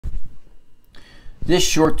This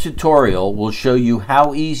short tutorial will show you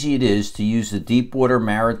how easy it is to use the Deepwater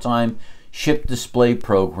Maritime Ship Display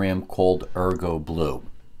program called ErgoBlue.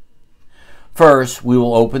 First, we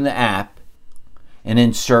will open the app and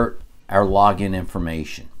insert our login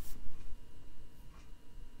information.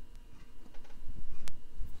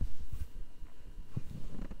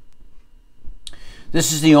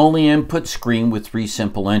 This is the only input screen with three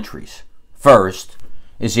simple entries. First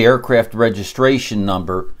is the aircraft registration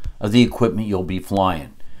number of the equipment you'll be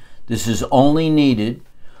flying. This is only needed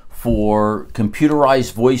for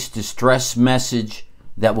computerized voice distress message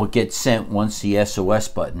that will get sent once the SOS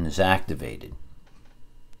button is activated.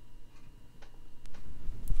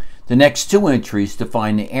 The next two entries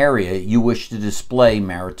define the area you wish to display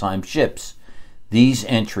maritime ships. These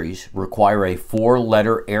entries require a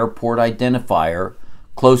 4-letter airport identifier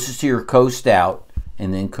closest to your coast out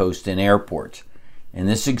and then coast in airports. In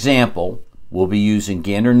this example, we'll be using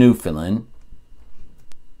Gander, Newfoundland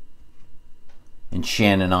and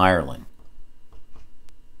Shannon, Ireland.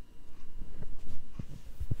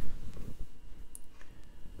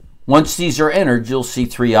 Once these are entered, you'll see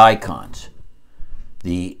three icons.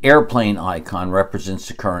 The airplane icon represents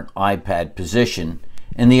the current iPad position,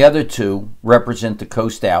 and the other two represent the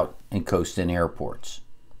coast out and coast in airports.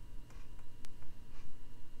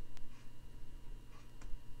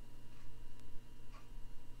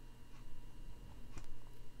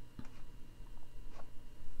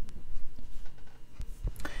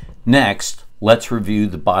 Next, let's review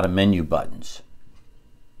the bottom menu buttons.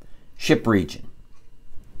 Ship region.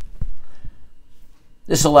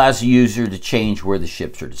 This allows the user to change where the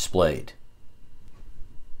ships are displayed.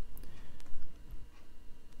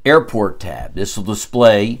 Airport tab. This will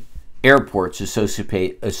display airports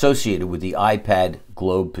associated with the iPad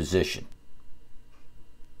globe position.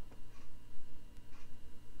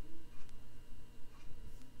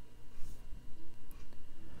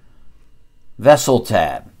 Vessel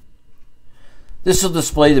tab. This will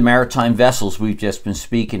display the maritime vessels we've just been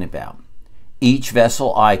speaking about. Each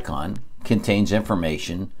vessel icon contains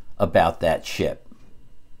information about that ship.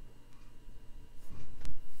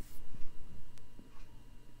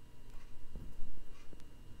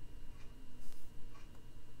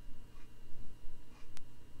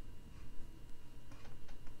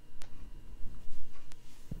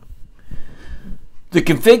 The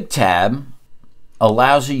Config tab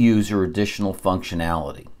allows a user additional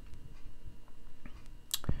functionality.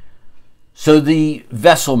 So the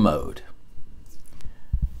vessel mode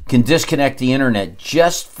can disconnect the internet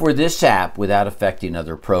just for this app without affecting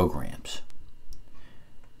other programs.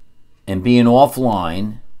 And being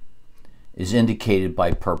offline is indicated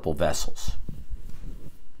by purple vessels.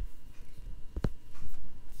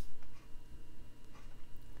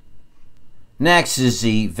 Next is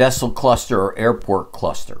the vessel cluster or airport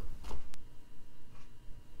cluster.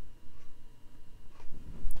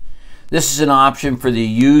 This is an option for the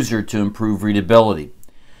user to improve readability.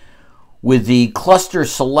 With the cluster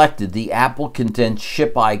selected, the app will condense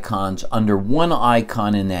ship icons under one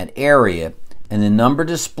icon in that area, and the number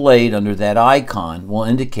displayed under that icon will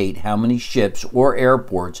indicate how many ships or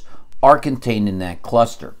airports are contained in that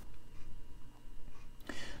cluster.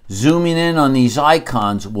 Zooming in on these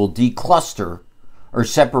icons will decluster or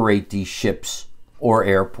separate these ships or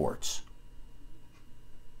airports.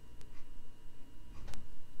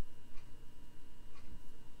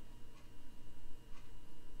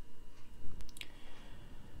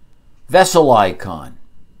 Vessel icon.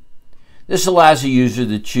 This allows the user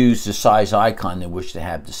to choose the size icon they wish to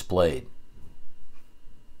have displayed.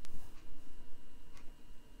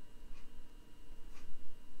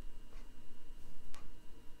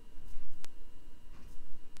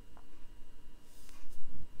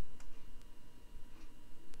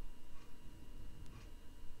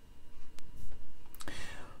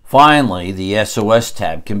 Finally, the SOS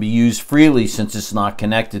tab can be used freely since it's not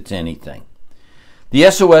connected to anything. The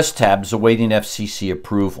SOS tab is awaiting FCC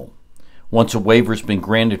approval. Once a waiver has been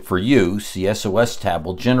granted for use, the SOS tab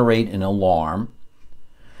will generate an alarm,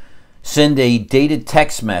 send a dated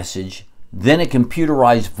text message, then a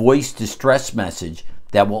computerized voice distress message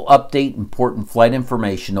that will update important flight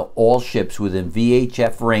information to all ships within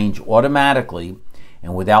VHF range automatically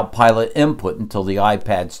and without pilot input until the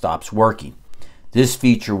iPad stops working. This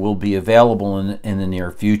feature will be available in the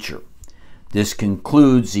near future. This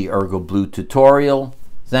concludes the ErgoBlue tutorial.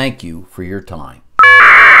 Thank you for your time.